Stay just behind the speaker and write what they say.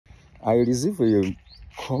I received a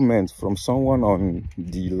comment from someone on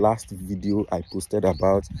the last video I posted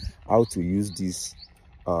about how to use this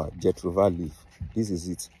Jatropha leaf. This is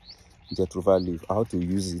it, Jatropha leaf. How to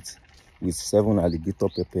use it with 7 alligator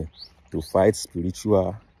pepper to fight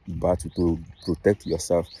spiritual battle, to protect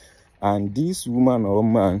yourself. And this woman or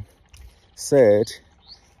man said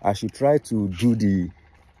I should try to do the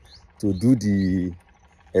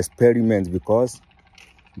experiment, because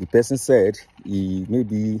the person said he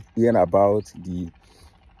maybe hearing about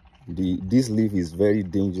this leaf is very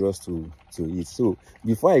dangerous to eat. So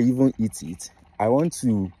before I even eat it, I want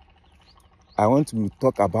to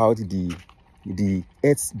talk about the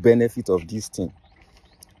health benefit of this thing.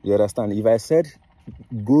 You understand? If I said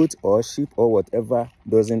goat or sheep or whatever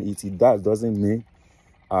doesn't eat it, that doesn't mean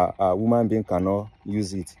a woman being cannot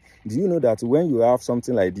use it. Do you know that when you have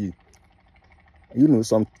something like this, you know,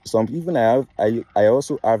 some even I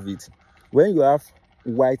also have it, when you have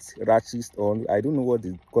white rashes, or I don't know what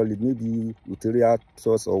they call it, maybe uterial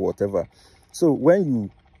sauce or whatever. So when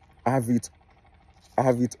you have it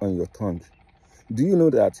on your tongue, do you know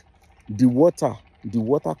that the water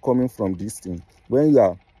coming from this thing, when you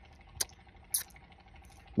are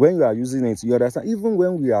using it, you understand, even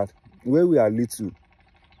when we are little,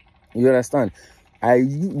 you understand,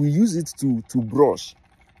 we use it to brush.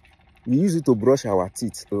 We use it to brush our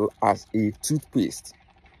teeth as a toothpaste,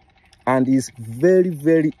 and it's very,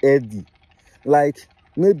 very healthy. Like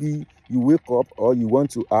maybe you wake up or you want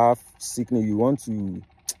to have sickness, you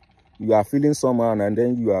are feeling somehow, and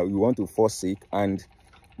then you want to fall sick, and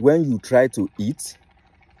when you try to eat,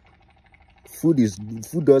 food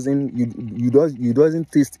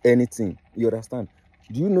doesn't taste anything. You understand?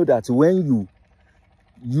 Do you know that when you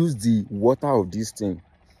use the water of this thing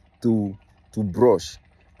to brush,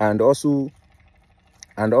 and also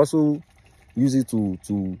use it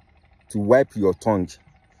to wipe your tongue,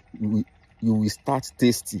 you will start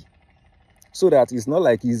tasty? So that it's not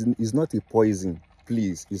like it's not a poison.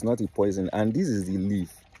 Please, it's not a poison. And this is the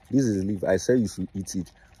leaf. This is the leaf. I say you should eat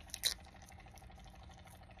it.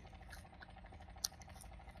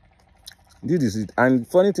 This is it. And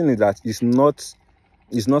funny thing is that it's not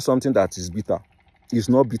something that is bitter. It's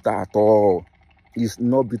not bitter at all. It's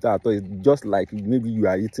not bitter at all. It's just like maybe you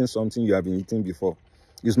are eating something you have been eating before.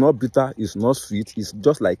 It's not bitter, it's not sweet, it's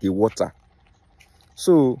just like a water.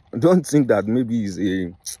 So don't think that maybe is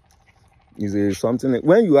a something.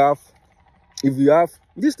 When you have, if you have,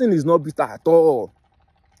 this thing is not bitter at all.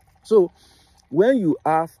 So when you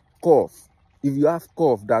have cough, if you have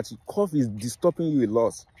cough, that cough is disturbing you a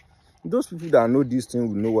lot, those people that know this thing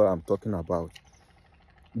will know what I'm talking about.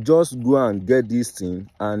 Just go and get this thing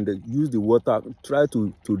and use the water. Try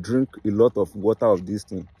to drink a lot of water of this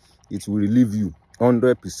thing. It will relieve you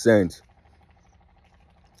 100%.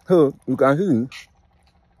 So you can see,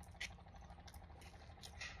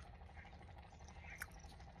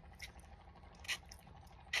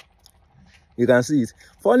 you can see it.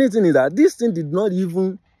 Funny thing is that this thing did not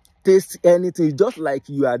even taste anything. It's just like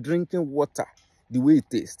you are drinking water, the way it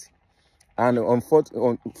tastes. And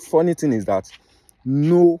funny thing is that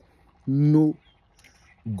no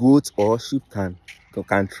goat or sheep can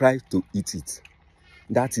try to eat it.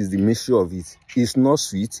 That is the mystery of it. It's not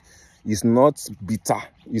sweet, it's not bitter,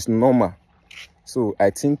 it's normal. So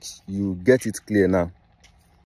I think you get it clear now.